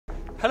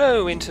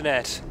Hello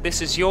Internet,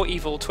 this is your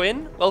evil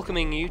twin,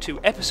 welcoming you to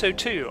episode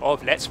 2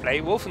 of Let's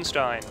Play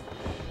Wolfenstein.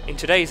 In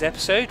today's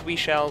episode we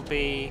shall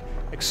be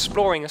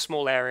exploring a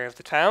small area of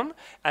the town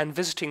and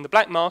visiting the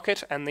black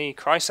market and the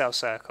Kreisau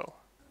Circle.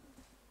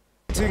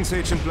 Greetings,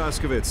 Agent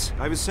Blaskowitz.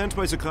 I was sent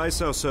by the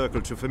Kreisau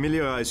Circle to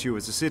familiarize you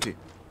with the city.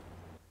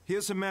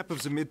 Here's a map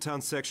of the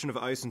midtown section of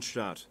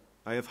Eisenstadt.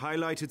 I have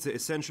highlighted the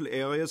essential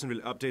areas and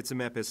will update the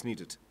map as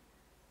needed.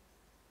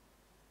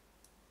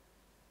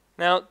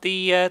 Now,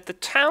 the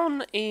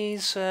town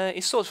is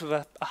sort of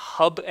a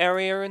hub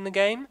area in the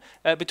game.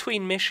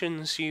 Between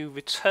missions, you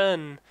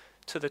return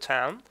to the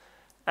town,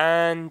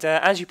 and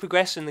as you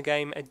progress in the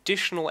game,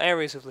 additional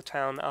areas of the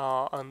town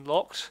are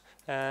unlocked,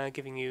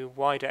 giving you a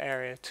wider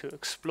area to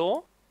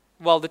explore.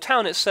 While the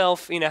town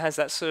itself, has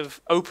that sort of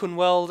open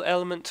world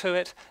element to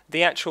it,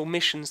 the actual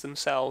missions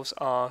themselves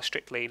are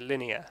strictly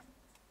linear.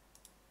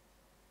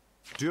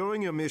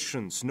 During your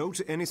missions, note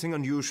anything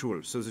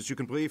unusual so that you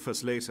can brief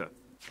us later.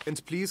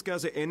 And please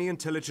gather any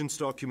intelligence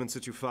documents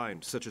that you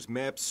find, such as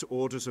maps,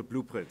 orders, or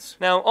blueprints.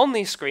 Now, on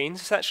these screens,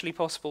 it's actually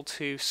possible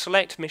to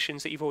select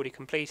missions that you've already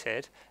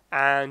completed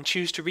and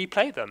choose to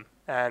replay them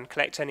and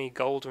collect any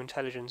gold or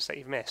intelligence that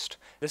you've missed.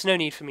 There's no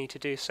need for me to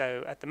do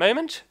so at the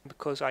moment,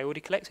 because I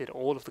already collected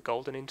all of the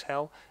gold and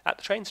intel at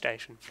the train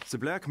station. The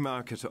black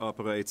market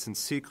operates in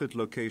secret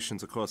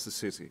locations across the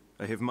city.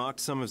 I have marked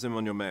some of them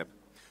on your map.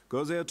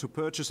 Go there to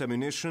purchase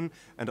ammunition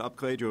and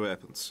upgrade your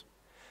weapons.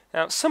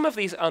 Now, some of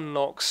these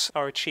unlocks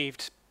are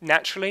achieved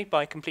naturally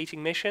by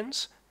completing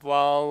missions,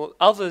 while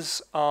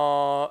others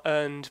are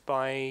earned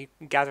by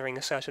gathering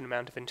a certain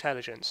amount of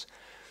intelligence.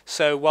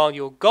 So while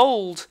your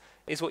gold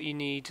is what you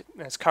need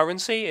as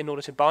currency in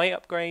order to buy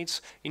upgrades,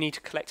 you need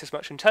to collect as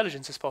much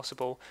intelligence as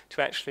possible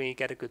to actually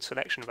get a good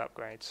selection of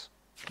upgrades.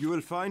 You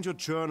will find your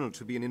journal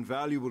to be an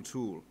invaluable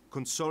tool.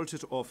 Consult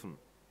it often.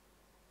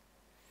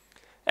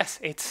 Yes,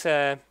 it's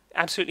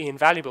absolutely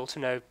invaluable to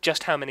know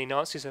just how many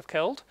Nazis I've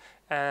killed,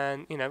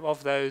 and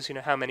of those,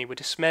 how many were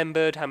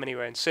dismembered, how many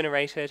were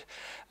incinerated.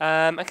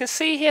 I can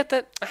see here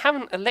that I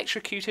haven't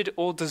electrocuted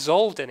or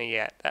dissolved any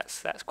yet.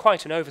 That's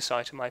quite an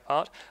oversight on my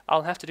part.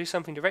 I'll have to do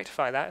something to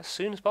rectify that as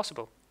soon as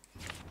possible.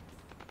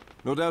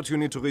 No doubt you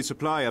need to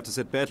resupply after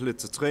that battle at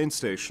the train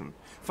station.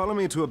 Follow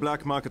me to a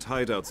black market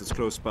hideout that's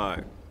close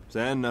by.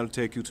 Then I'll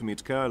take you to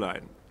meet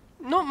Caroline.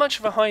 Not much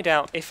of a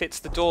hideout if it's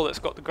the door that's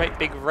got the great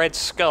big red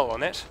skull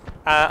on it.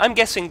 I'm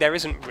guessing there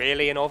isn't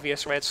really an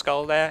obvious red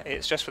skull there,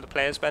 it's just for the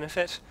player's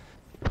benefit.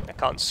 I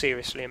can't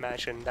seriously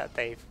imagine that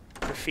they've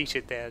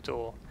graffitied their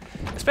door.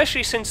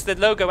 Especially since the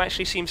logo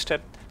actually seems to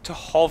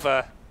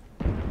hover.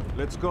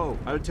 Let's go.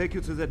 I'll take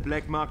you to that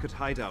black market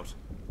hideout.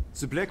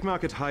 The black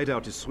market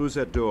hideout is through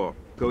that door.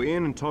 Go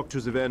in and talk to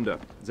the vendor.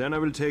 Then I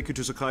will take you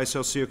to the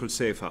Kreisau Circle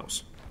safe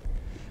house.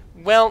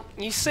 Well,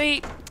 you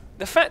see,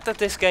 the fact that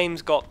this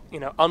game's got,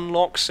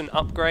 unlocks and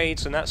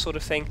upgrades and that sort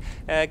of thing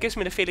gives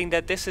me the feeling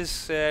that this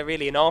is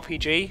really an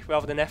RPG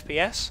rather than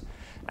FPS.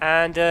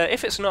 And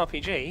if it's an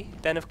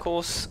RPG, then of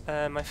course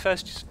my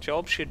first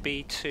job should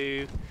be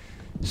to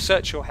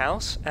search your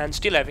house and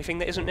steal everything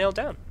that isn't nailed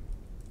down.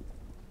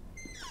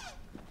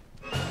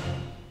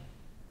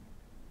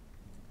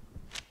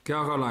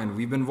 Caroline,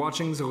 we've been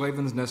watching the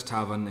Raven's Nest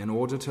Tavern in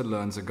order to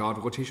learn the guard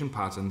rotation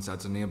patterns at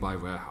the nearby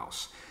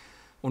warehouse.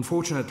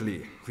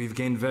 Unfortunately, we've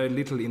gained very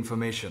little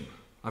information.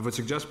 I would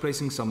suggest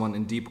placing someone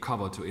in deep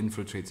cover to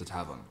infiltrate the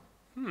tavern.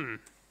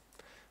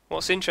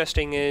 What's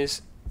interesting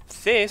is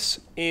this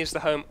is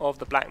the home of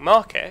the black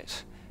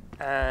market,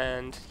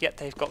 and yet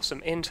they've got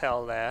some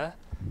intel there,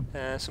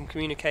 some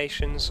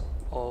communications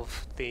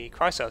of the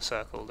Kreisau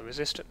Circle, the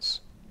resistance.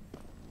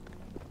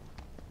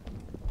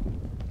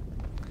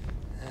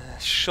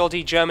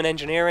 Shoddy German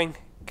engineering,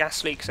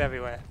 gas leaks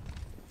everywhere.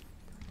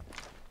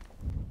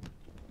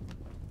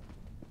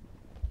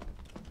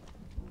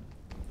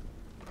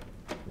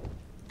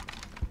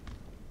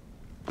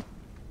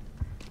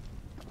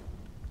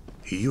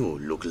 You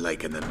look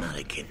like an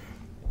American.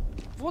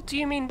 What do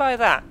you mean by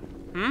that?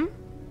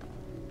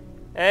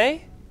 Eh?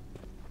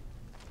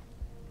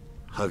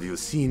 Have you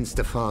seen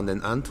Stefan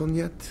and Anton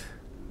yet?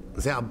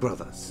 They are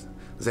brothers.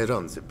 They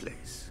run the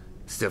place.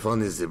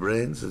 Stefan is the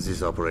brains of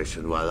this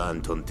operation, while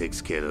Anton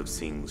takes care of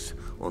things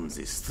on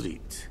the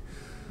street.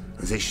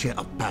 They share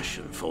a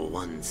passion for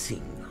one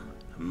thing: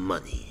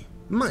 money.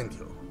 Mind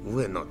you,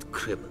 we're not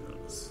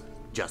criminals,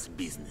 just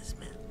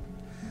businessmen.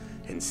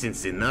 And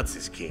since the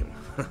Nazis came,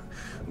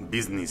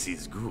 business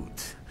is good.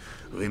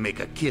 We make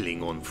a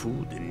killing on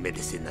food and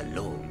medicine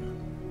alone.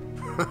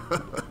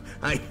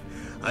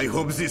 I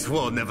hope this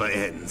war never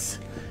ends.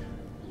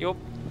 You're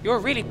a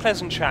really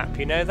pleasant chap,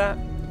 you know that?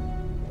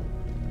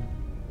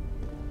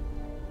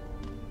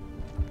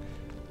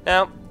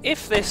 Now,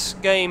 if this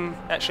game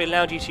actually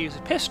allowed you to use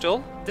a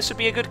pistol, this would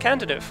be a good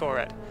candidate for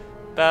it.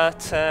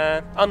 But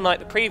unlike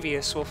the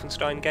previous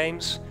Wolfenstein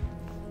games,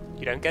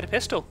 you don't get a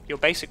pistol. Your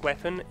basic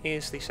weapon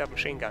is the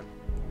submachine gun.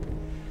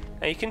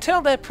 Now you can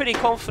tell they're pretty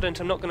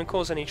confident I'm not going to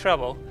cause any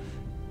trouble,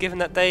 given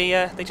that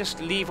they just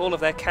leave all of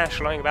their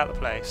cash lying about the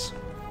place.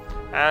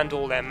 And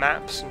all their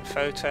maps and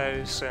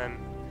photos,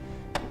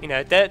 You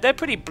know, they're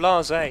pretty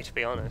blasé, to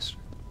be honest.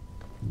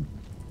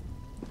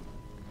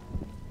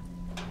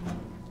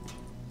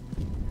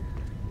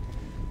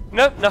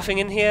 Nope, nothing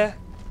in here.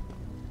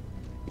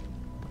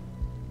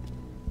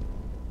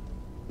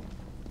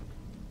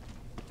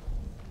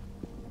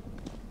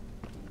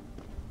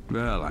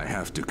 Well, I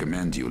have to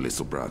commend you,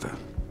 little brother.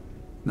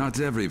 Not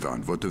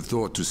everyone would have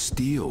thought to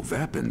steal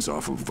weapons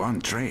off of one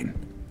train,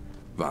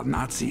 while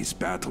Nazis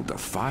battled the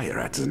fire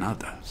at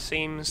another.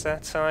 Seems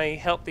that I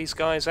helped these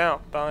guys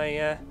out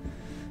by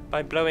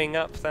blowing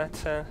up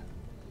that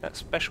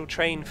special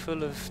train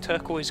full of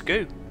turquoise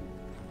goo.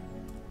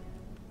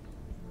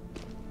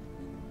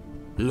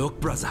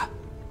 Look, brother.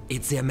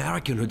 It's the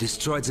American who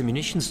destroyed the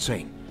munitions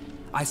train.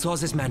 I saw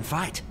this man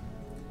fight.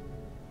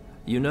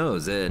 You know,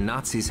 the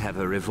Nazis have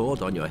a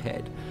reward on your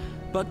head.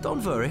 But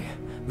don't worry,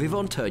 we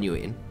won't turn you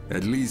in.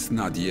 At least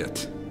not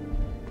yet.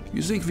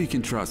 You think we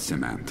can trust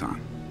him, Anton?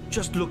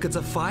 Just look at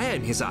the fire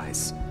in his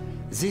eyes.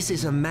 This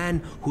is a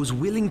man who's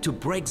willing to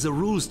break the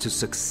rules to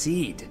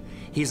succeed.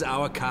 He's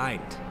our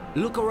kind.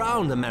 Look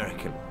around,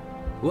 American.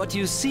 What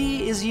you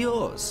see is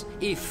yours,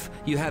 if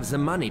you have the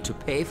money to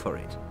pay for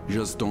it.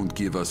 Just don't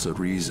give us a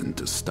reason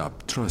to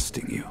stop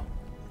trusting you.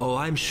 Oh,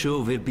 I'm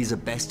sure we'll be the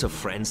best of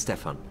friends,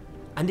 Stefan.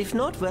 And if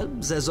not, well,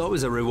 there's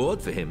always a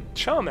reward for him.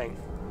 Charming.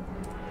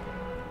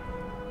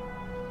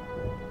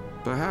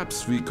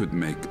 Perhaps we could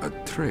make a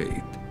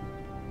trade.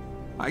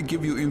 I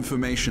give you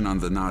information on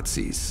the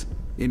Nazis,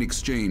 in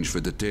exchange for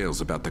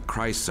details about the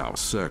Kreisau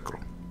Circle.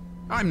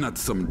 I'm not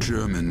some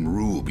German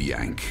rube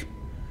yank.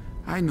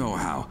 I know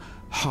how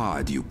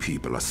hard you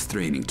people are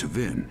straining to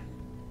win.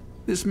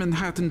 This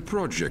Manhattan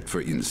Project,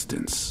 for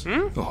instance.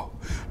 Oh,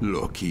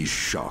 look, he's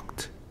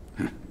shocked.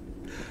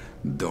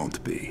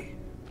 Don't be.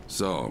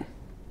 So,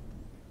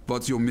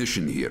 what's your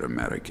mission here,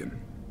 American?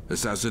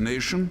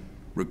 Assassination?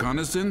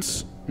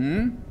 Reconnaissance?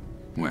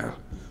 Well,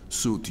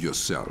 suit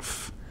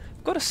yourself.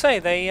 I've got to say,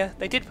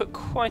 they did put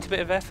quite a bit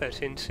of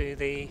effort into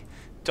the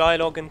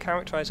dialogue and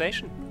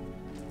characterization.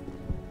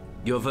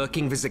 You're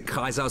working with the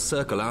Kreisau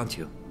Circle, aren't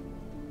you?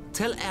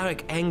 Tell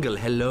Eric Engel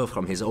hello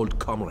from his old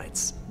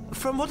comrades.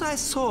 From what I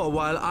saw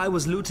while I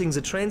was looting the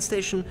train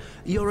station,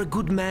 you're a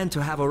good man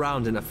to have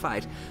around in a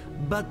fight.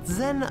 But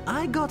then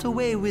I got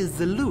away with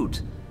the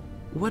loot.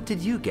 What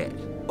did you get?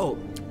 Oh,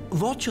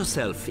 watch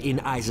yourself in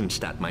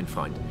Eisenstadt, mein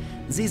Freund.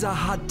 These are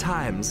hard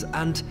times,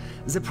 and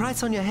the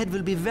price on your head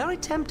will be very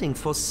tempting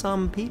for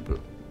some people.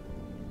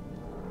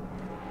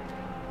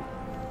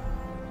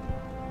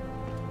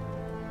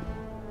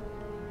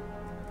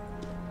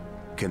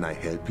 Can I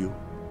help you?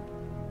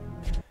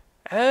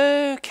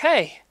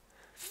 Okay.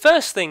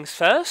 First things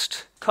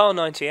first, Kar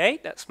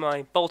 98, that's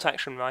my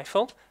bolt-action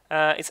rifle.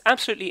 It's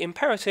absolutely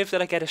imperative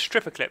that I get a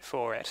stripper clip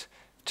for it.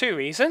 2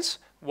 reasons.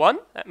 1,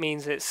 that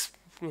means it's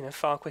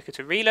far quicker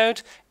to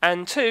reload,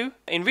 and 2,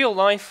 in real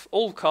life,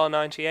 all Kar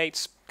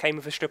 98s came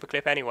with a stripper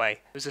clip anyway.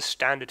 It was a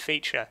standard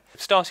feature.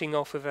 Starting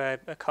off with a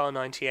Kar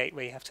 98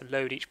 where you have to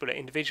load each bullet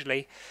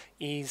individually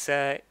is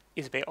a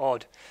bit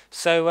odd.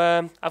 So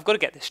I've got to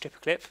get this stripper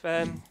clip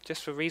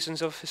just for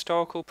reasons of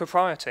historical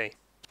propriety.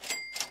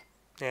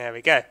 There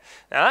we go.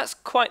 Now that's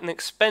quite an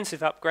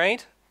expensive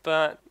upgrade,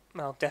 but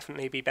I'll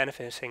definitely be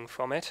benefiting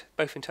from it,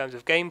 both in terms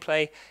of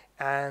gameplay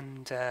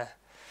and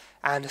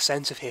a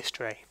sense of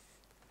history.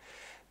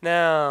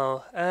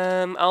 Now,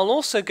 I'll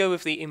also go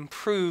with the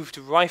improved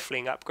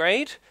rifling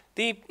upgrade.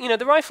 The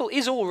rifle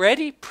is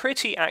already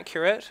pretty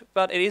accurate,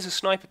 but it is a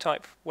sniper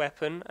type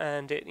weapon,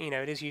 and it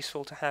is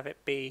useful to have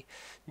it be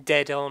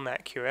dead on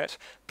accurate.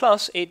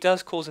 Plus, it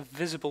does cause a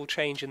visible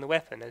change in the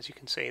weapon, as you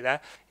can see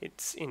there.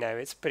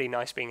 It's pretty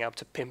nice being able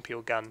to pimp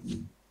your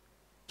gun.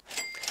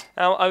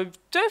 Now, I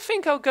don't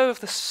think I'll go with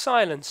the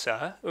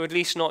silencer, or at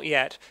least not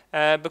yet,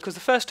 because the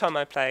first time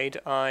I played,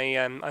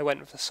 I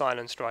went with the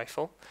silenced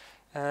rifle,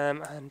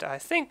 and I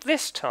think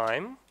this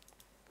time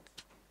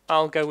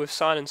I'll go with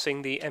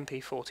silencing the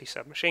MP40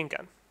 submachine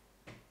gun.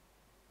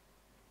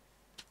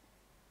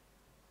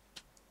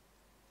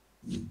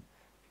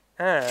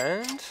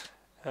 And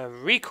a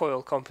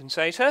recoil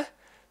compensator,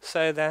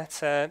 so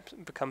that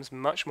it becomes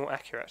much more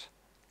accurate.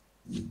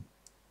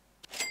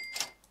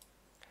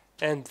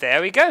 And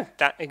there we go.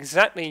 That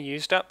exactly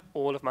used up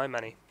all of my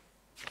money.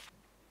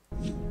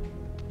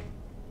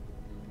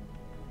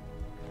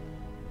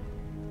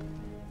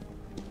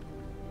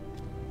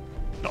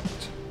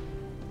 Locked.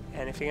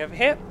 Anything over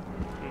here?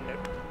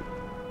 Nope.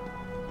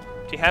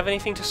 Do you have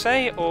anything to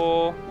say,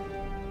 or...?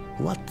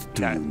 What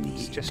do you No,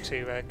 it's need? just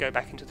to go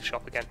back into the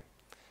shop again.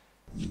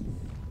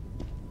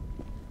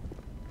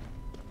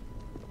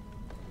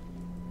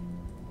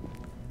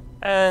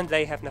 And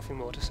they have nothing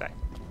more to say.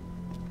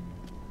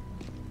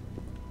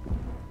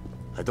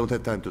 I don't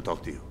have time to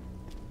talk to you.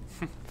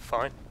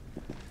 Fine.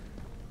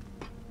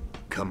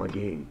 Come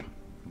again.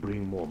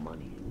 Bring more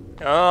money.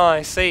 Oh,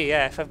 I see,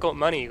 yeah. If I've got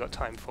money, you've got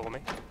time for me.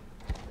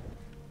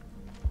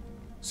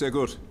 Sehr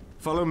gut.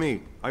 Follow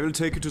me. I will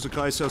take you to the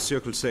Kreisau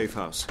Circle safe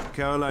house.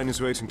 Caroline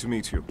is waiting to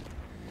meet you.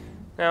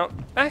 Now,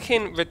 back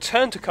in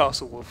Return to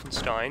Castle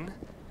Wolfenstein,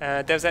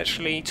 there's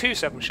actually 2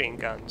 submachine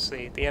guns,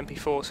 the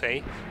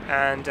MP40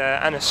 and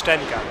a Sten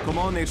gun. Come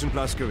on, Agent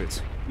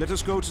Blazkowicz. Let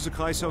us go to the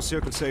Kreisau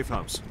Circle safe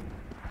house.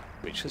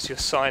 Which is your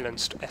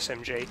silenced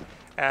SMG.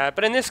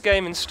 But in this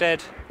game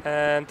instead,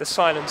 the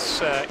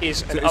silence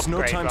is an There is upgrade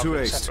no time rather to than a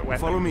waste. separate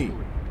weapon. Follow me.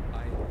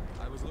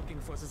 I was looking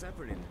for the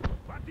Zeppelin.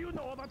 What do you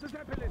know about the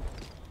Zeppelin?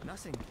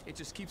 Nothing. It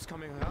just keeps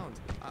coming around.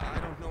 I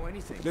don't know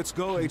anything. Let's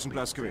go, Agent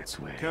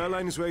Blazkowicz.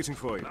 Caroline is waiting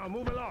for you. Now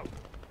move along.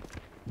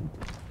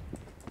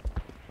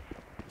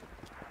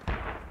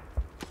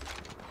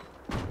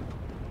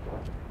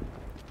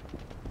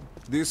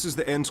 This is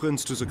the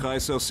entrance to the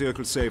Kreisau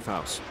Circle safe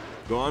house.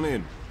 Go on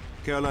in.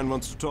 Caroline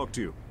wants to talk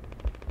to you.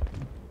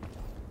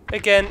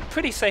 Again,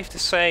 pretty safe to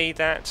say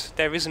that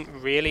there isn't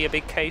really a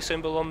big K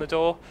symbol on the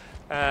door.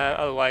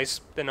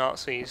 Otherwise, the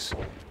Nazis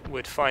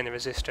would find the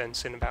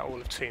resistance in about all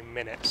of 2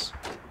 minutes.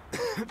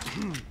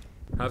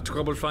 Have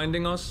trouble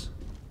finding us?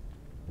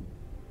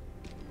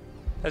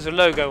 There's a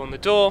logo on the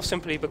door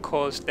simply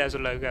because there's a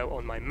logo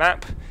on my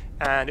map,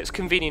 and it's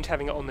convenient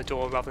having it on the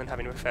door rather than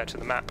having to refer to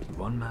the map.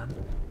 One man?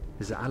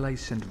 The Allies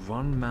sent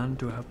one man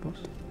to help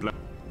us?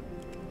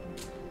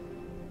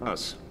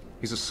 Us.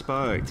 He's a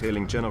spy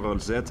tailing General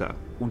Zeta.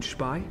 Und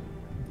spy?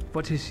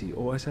 What is he,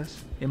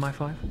 OSS?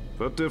 MI5?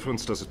 What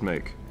difference does it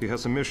make? He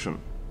has a mission.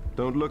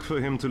 Don't look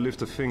for him to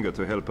lift a finger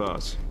to help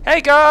us.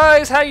 Hey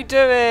guys, how you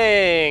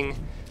doing?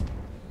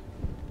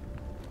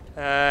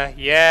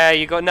 Yeah,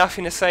 you got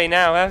nothing to say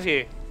now, have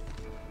you?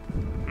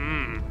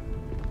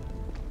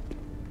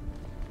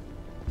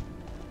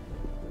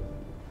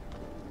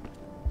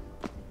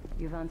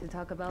 You want to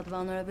talk about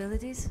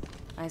vulnerabilities?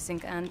 I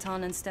think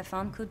Anton and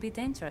Stefan could be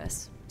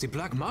dangerous. The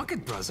black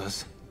market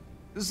brothers.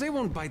 They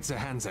won't bite the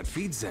hand that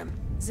feeds them.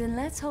 Then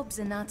let's hope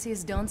the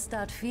Nazis don't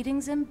start feeding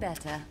them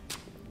better.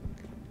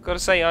 Gotta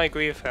say, I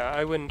agree with her.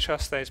 I wouldn't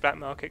trust those black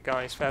market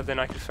guys further than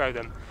I could throw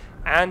them.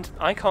 And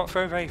I can't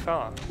throw very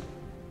far.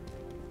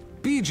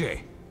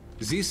 BJ,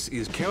 this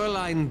is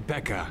Caroline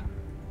Becker.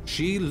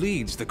 She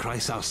leads the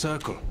Kreisau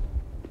Circle.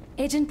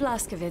 Agent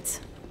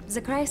Blazkowicz,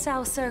 the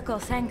Kreisau Circle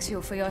thanks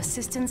you for your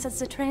assistance at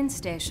the train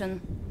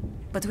station.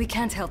 But we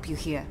can't help you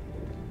here.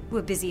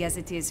 We're busy as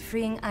it is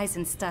freeing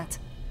Eisenstadt.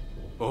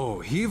 Oh,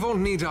 he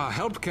won't need our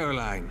help,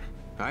 Caroline.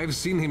 I've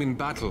seen him in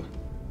battle.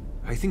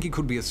 I think he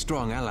could be a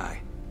strong ally.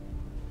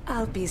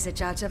 I'll be the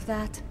judge of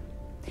that.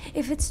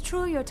 If it's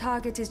true your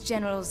target is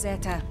General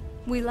Zeta,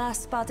 we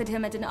last spotted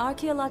him at an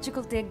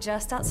archaeological dig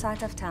just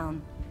outside of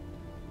town.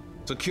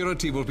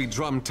 Security will be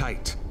drum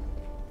tight.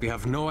 We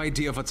have no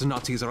idea what the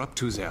Nazis are up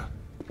to there.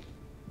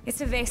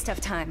 It's a waste of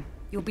time.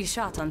 You'll be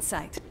shot on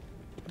sight.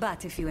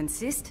 But if you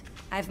insist,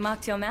 I've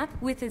marked your map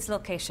with its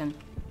location.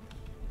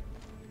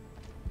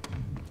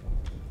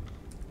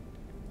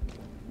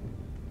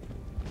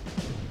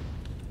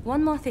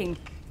 One more thing.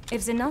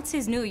 If the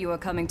Nazis knew you were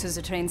coming to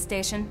the train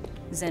station,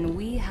 then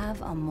we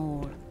have a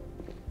mole.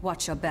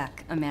 Watch your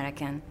back,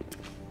 American.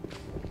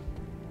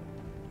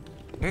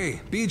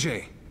 Hey,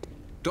 BJ.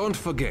 Don't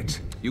forget,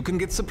 you can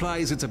get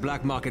supplies at the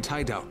black market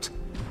hideout.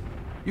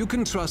 You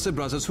can trust the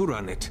brothers who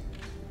run it.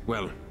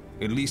 Well,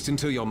 at least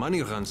until your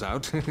money runs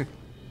out.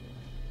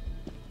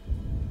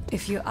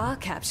 If you are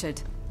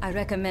captured, I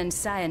recommend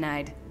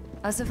cyanide.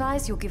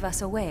 Otherwise, you'll give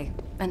us away,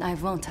 and I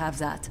won't have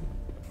that.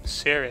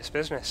 Serious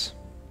business.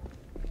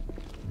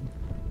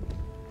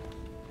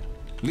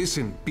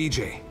 Listen,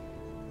 BJ.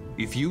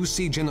 If you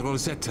see General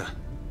Zeta,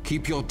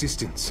 keep your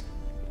distance.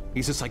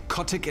 He's a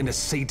psychotic and a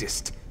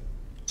sadist.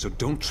 So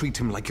don't treat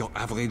him like your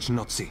average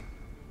Nazi.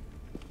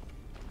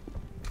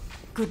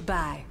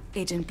 Goodbye,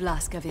 Agent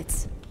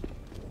Blazkowicz.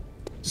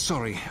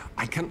 Sorry,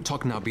 I can't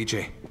talk now,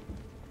 BJ.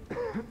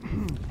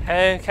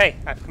 Okay,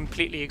 I've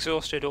completely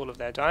exhausted all of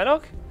their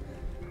dialogue.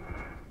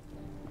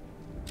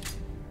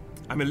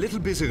 I'm a little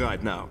busy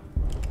right now.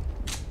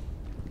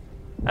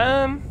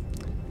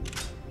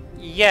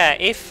 Yeah,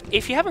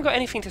 if you haven't got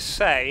anything to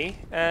say,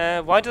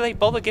 why do they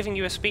bother giving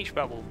you a speech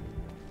bubble?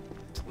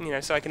 You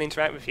know, so I can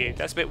interact with you.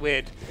 That's a bit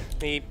weird.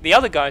 The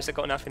other guys that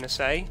got nothing to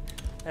say,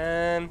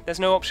 there's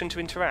no option to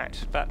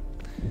interact, but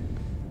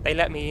they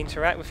let me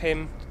interact with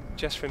him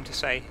just for him to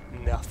say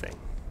nothing.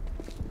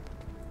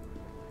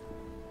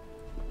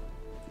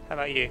 How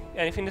about you?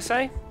 Anything to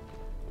say?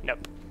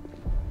 Nope.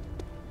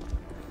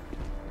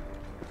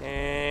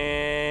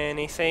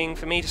 Anything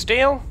for me to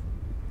steal?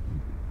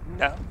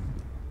 No.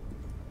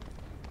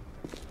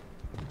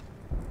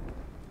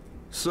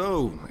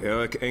 So,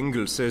 Eric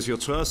Engel says you're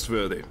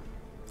trustworthy.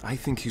 I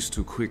think he's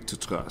too quick to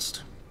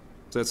trust.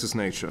 That's his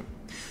nature.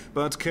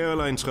 But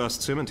Caroline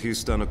trusts him and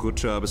he's done a good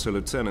job as a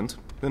lieutenant.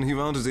 Then he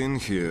wandered in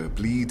here,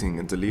 bleeding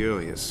and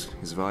delirious,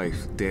 his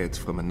wife dead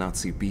from a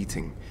Nazi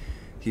beating.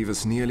 He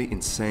was nearly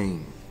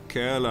insane.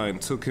 Caroline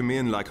took him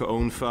in like her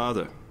own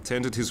father,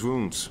 tended his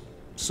wounds.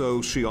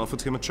 So she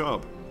offered him a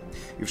job.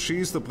 If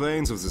she's the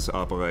brains of this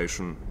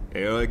operation,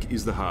 Eric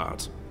is the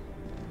heart.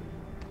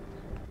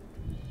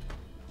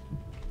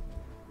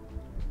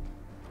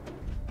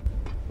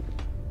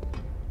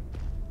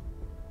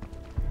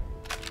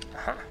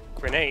 Aha,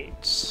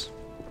 grenades.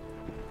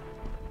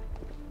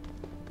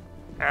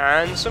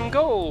 And some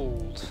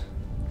gold.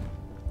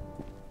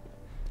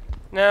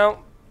 Now,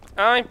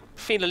 I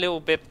feel a little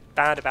bit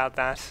bad about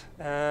that.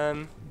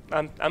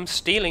 I'm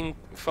stealing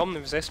from the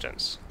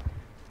Resistance.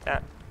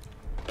 That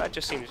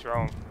just seems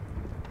wrong.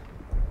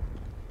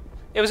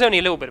 It was only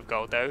a little bit of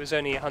gold, though. It was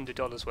only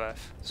 $100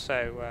 worth.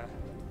 So,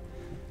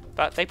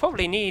 but they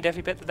probably need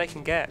every bit that they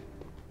can get.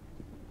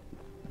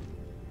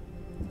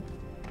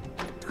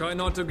 Try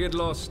not to get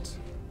lost.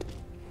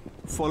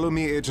 Follow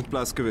me, Agent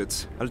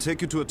Blazkowicz. I'll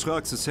take you to a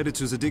truck that's headed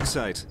to the dig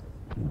site.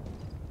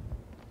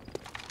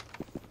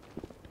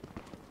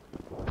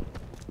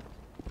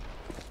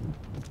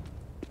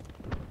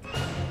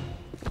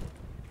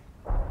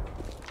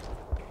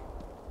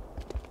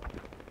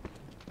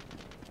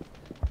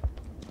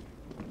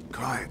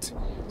 Quiet.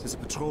 There's a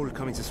patrol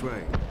coming this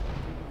way.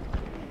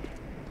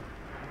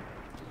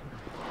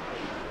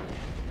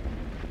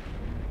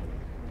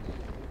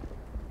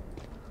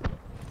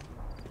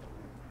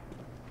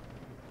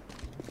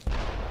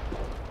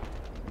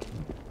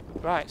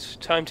 Right,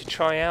 time to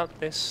try out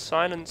this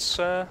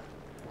silencer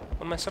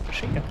on my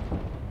submachine gun.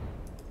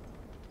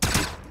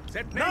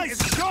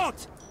 Nice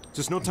shot!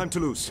 There's no time to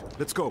lose.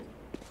 Let's go.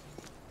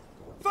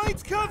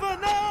 Find cover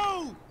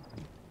now!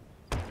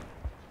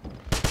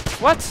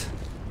 What?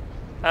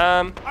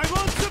 I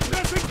want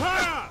suppressing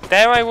fire!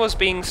 There I was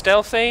being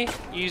stealthy,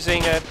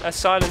 using a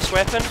silenced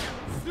weapon,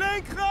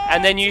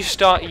 and then you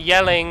start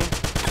yelling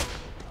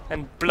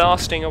and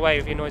blasting away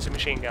with your noisy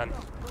machine gun.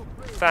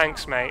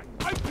 Thanks, mate.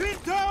 I'm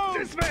pinned down!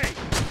 This way!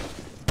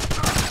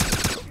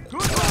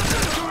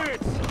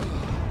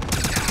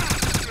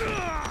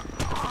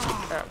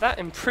 Now, that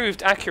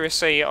improved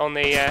accuracy on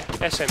the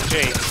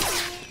SMG.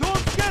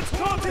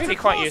 Really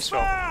quite useful.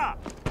 I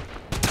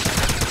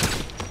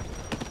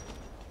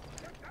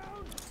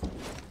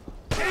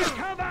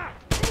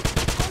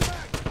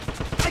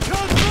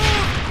can't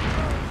move!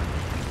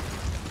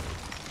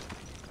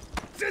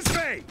 This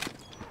way!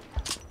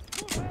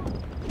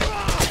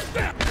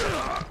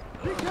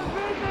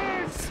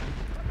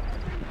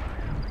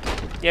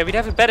 Yeah, we'd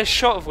have a better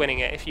shot of winning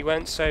it if you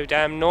weren't so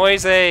damn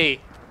noisy.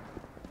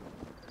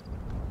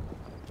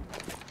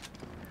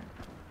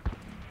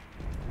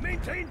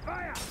 Maintain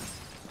fire!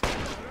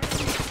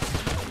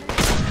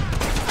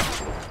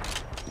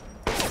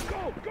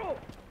 Go, go!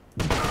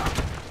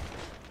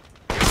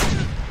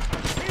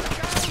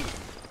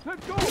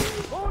 Let's go!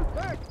 Hold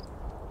back!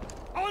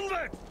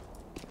 Onward!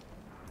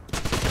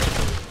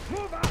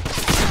 Move up!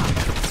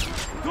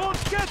 Don't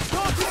get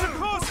caught in the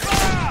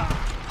crossfire!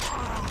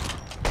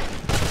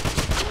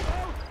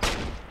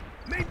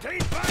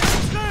 Maintain fire!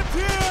 Snap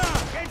here!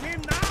 Get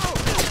him now!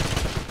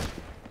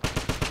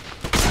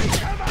 Take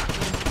cover!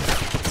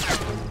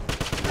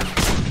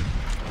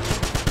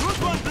 Good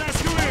one,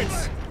 Blazkowicz!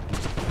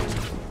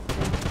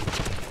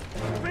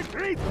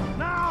 Retreat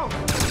now!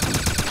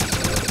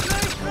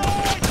 Left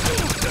right!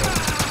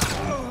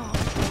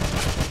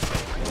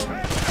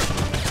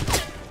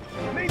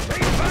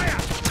 Maintain fire!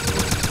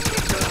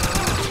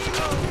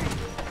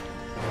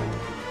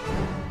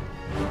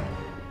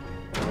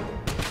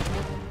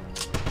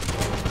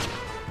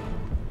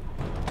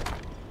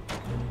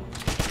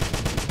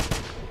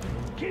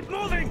 Keep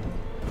moving!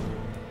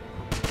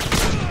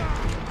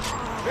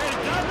 Well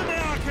done,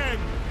 American!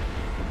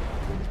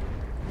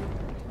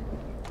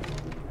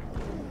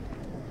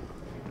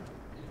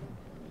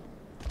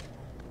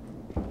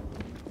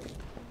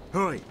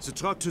 Hurry! The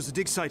truck to the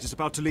dig site is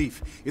about to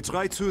leave. It's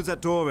right through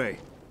that doorway.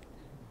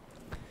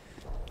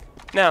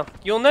 Now,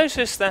 you'll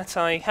notice that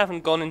I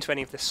haven't gone into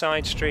any of the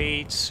side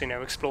streets, you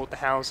know, explored the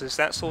houses,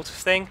 that sort of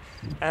thing.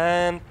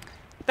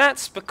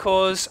 That's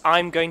because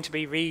I'm going to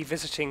be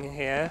revisiting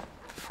here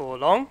before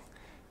long,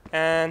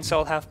 and so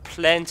I'll have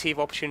plenty of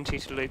opportunity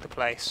to loot the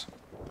place.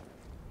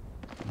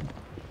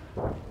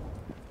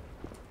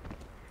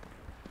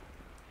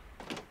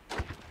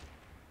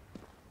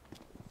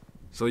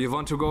 So you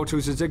want to go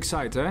to the dig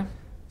site, eh?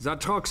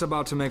 That truck's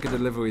about to make a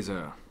delivery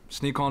there.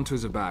 Sneak onto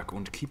the back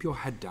and keep your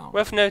head down.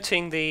 Worth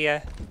noting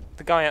the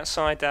guy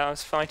outside that I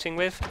was fighting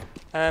with.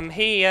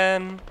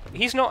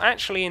 He's not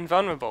actually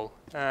invulnerable.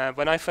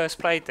 When I first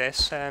played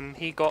this,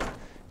 he got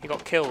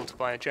killed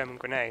by a German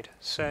grenade.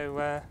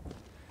 So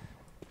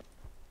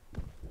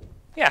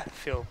yeah, I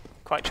feel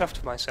quite chuffed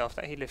with myself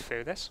that he lived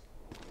through this.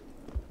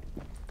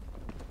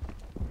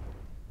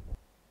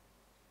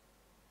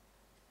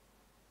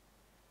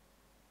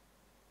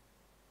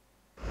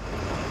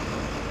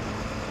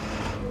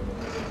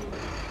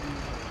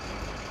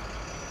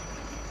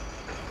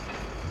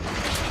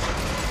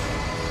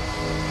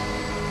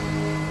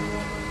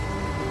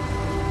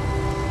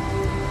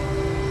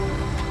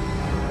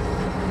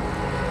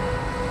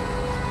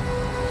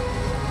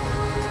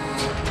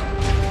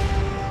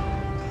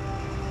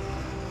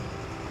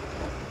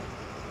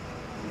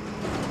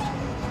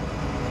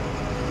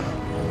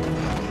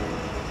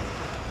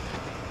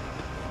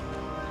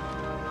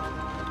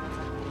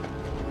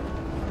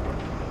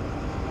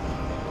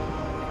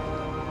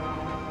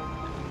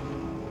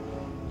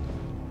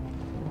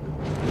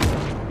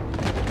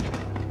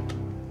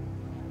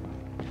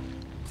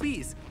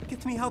 Please,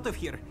 get me out of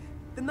here.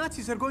 The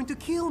Nazis are going to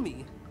kill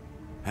me.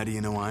 How do you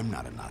know I'm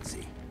not a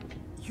Nazi?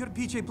 You're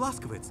PJ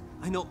Blazkowicz.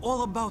 I know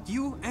all about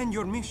you and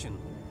your mission.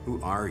 Who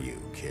are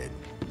you, kid?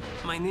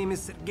 My name is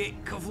Sergei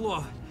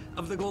Kovlov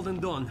of the Golden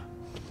Dawn.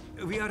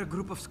 We are a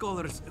group of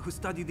scholars who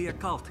study the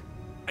occult.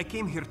 I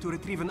came here to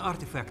retrieve an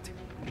artifact,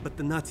 but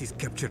the Nazis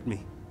captured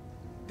me.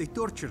 They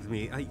tortured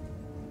me.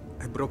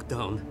 I broke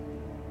down.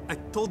 I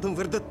told them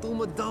where the Thule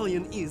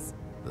medallion is.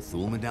 The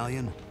Thule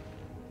medallion?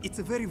 It's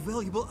a very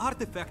valuable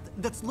artifact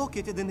that's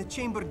located in a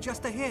chamber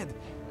just ahead.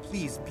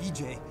 Please,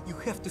 BJ, you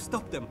have to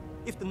stop them.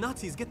 If the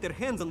Nazis get their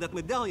hands on that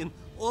medallion,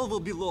 all will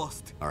be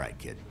lost. All right,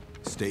 kid.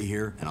 Stay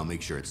here, and I'll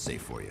make sure it's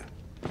safe for you.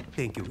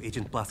 Thank you,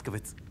 Agent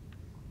Blazkowicz.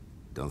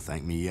 Don't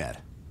thank me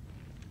yet.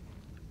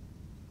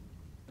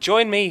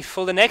 Join me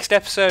for the next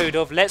episode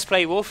of Let's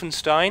Play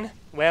Wolfenstein,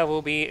 where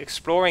we'll be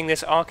exploring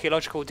this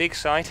archaeological dig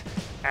site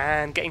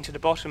and getting to the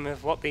bottom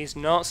of what these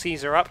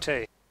Nazis are up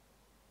to.